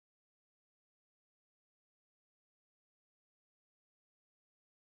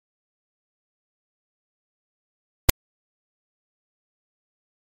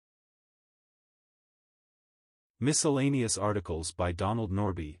Miscellaneous articles by Donald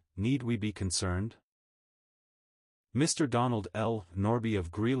Norbie. Need we be concerned? Mr. Donald L. Norbie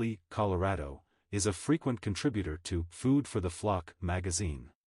of Greeley, Colorado, is a frequent contributor to Food for the Flock magazine.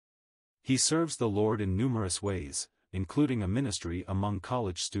 He serves the Lord in numerous ways, including a ministry among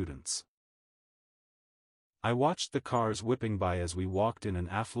college students. I watched the cars whipping by as we walked in an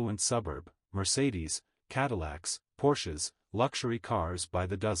affluent suburb, Mercedes, Cadillacs, Porsches, luxury cars by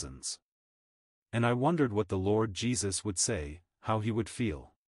the dozens. And I wondered what the Lord Jesus would say, how he would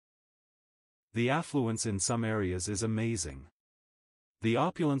feel. The affluence in some areas is amazing. The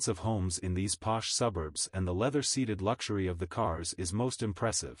opulence of homes in these posh suburbs and the leather-seated luxury of the cars is most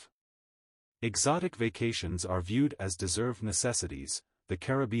impressive. Exotic vacations are viewed as deserved necessities, the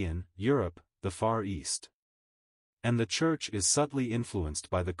Caribbean, Europe, the Far East. And the church is subtly influenced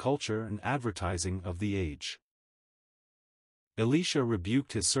by the culture and advertising of the age. Elisha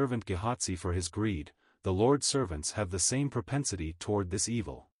rebuked his servant Gehazi for his greed. The Lord's servants have the same propensity toward this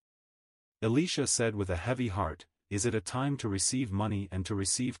evil. Elisha said with a heavy heart, "Is it a time to receive money and to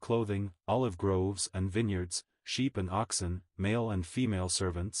receive clothing, olive groves and vineyards, sheep and oxen, male and female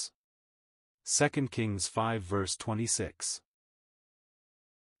servants?" 2 Kings 5 verse 26.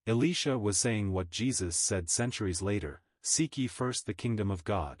 Elisha was saying what Jesus said centuries later, "Seek ye first the kingdom of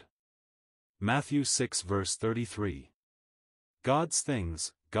God." Matthew 6 verse 33. God's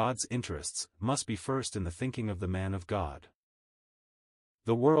things, God's interests, must be first in the thinking of the man of God.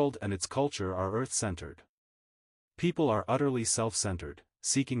 The world and its culture are earth-centered. People are utterly self-centered,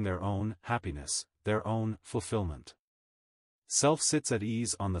 seeking their own happiness, their own fulfillment. Self sits at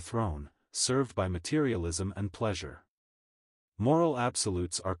ease on the throne, served by materialism and pleasure. Moral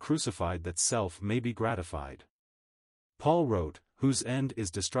absolutes are crucified that self may be gratified. Paul wrote, "Whose end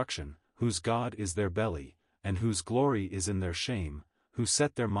is destruction, whose God is their belly, and whose glory is in their shame, who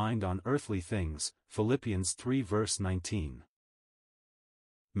set their mind on earthly things." Philippians 3 verse 19.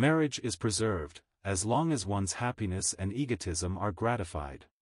 Marriage is preserved, as long as one's happiness and egotism are gratified.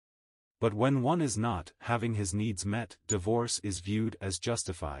 But when one is not having his needs met, divorce is viewed as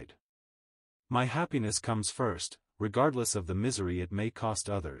justified. My happiness comes first, regardless of the misery it may cost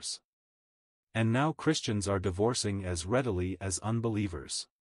others. And now Christians are divorcing as readily as unbelievers.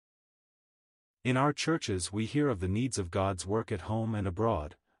 In our churches we hear of the needs of God's work at home and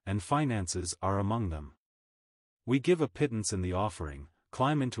abroad, and finances are among them. We give a pittance in the offering,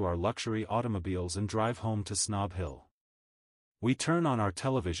 climb into our luxury automobiles and drive home to Snob Hill. We turn on our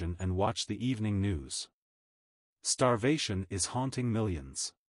television and watch the evening news. Starvation is haunting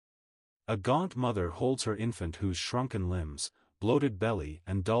millions. A gaunt mother holds her infant whose shrunken limbs, bloated belly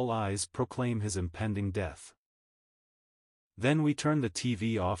and dull eyes proclaim his impending death. Then we turn the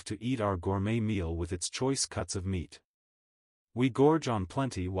TV off to eat our gourmet meal with its choice cuts of meat. We gorge on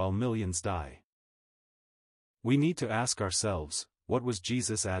plenty while millions die. We need to ask ourselves, what was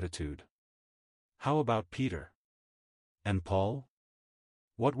Jesus' attitude? How about Peter? And Paul?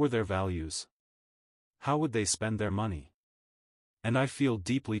 What were their values? How would they spend their money? And I feel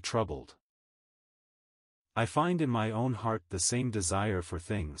deeply troubled. I find in my own heart the same desire for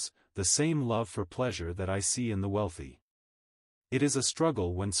things, the same love for pleasure that I see in the wealthy. It is a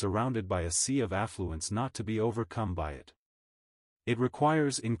struggle when surrounded by a sea of affluence not to be overcome by it. It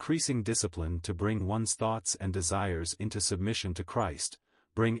requires increasing discipline to bring one's thoughts and desires into submission to Christ,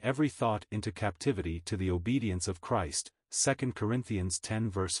 bring every thought into captivity to the obedience of Christ. 2 Corinthians 10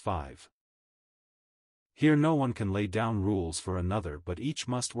 verse 5. Here no one can lay down rules for another, but each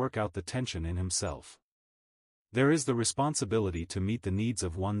must work out the tension in himself. There is the responsibility to meet the needs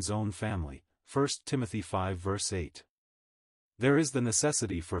of one's own family. 1 Timothy 5 verse 8. There is the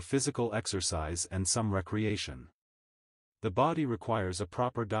necessity for physical exercise and some recreation. The body requires a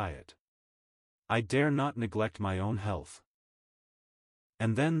proper diet. I dare not neglect my own health.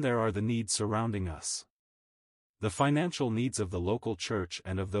 And then there are the needs surrounding us. The financial needs of the local church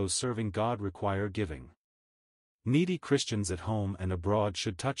and of those serving God require giving. Needy Christians at home and abroad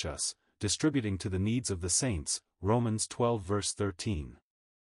should touch us, distributing to the needs of the saints. Romans 12 verse 13.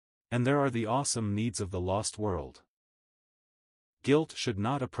 And there are the awesome needs of the lost world. Guilt should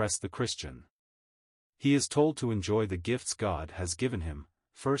not oppress the Christian. He is told to enjoy the gifts God has given him.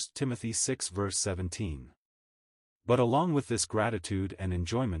 1 Timothy 6 verse 17. But along with this gratitude and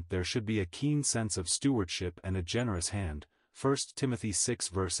enjoyment there should be a keen sense of stewardship and a generous hand. 1 Timothy 6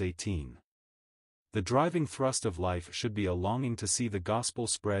 verse 18. The driving thrust of life should be a longing to see the gospel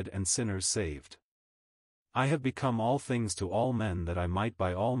spread and sinners saved. I have become all things to all men that I might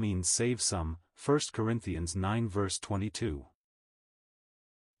by all means save some. 1 Corinthians 9 verse 22.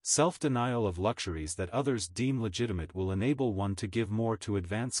 Self-denial of luxuries that others deem legitimate will enable one to give more to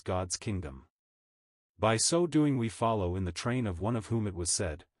advance God's kingdom. By so doing we follow in the train of one of whom it was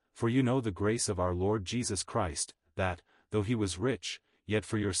said, For you know the grace of our Lord Jesus Christ, that, though he was rich, yet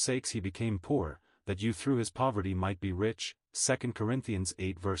for your sakes he became poor, that you through his poverty might be rich. 2 Corinthians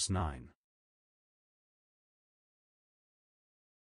 8 verse 9.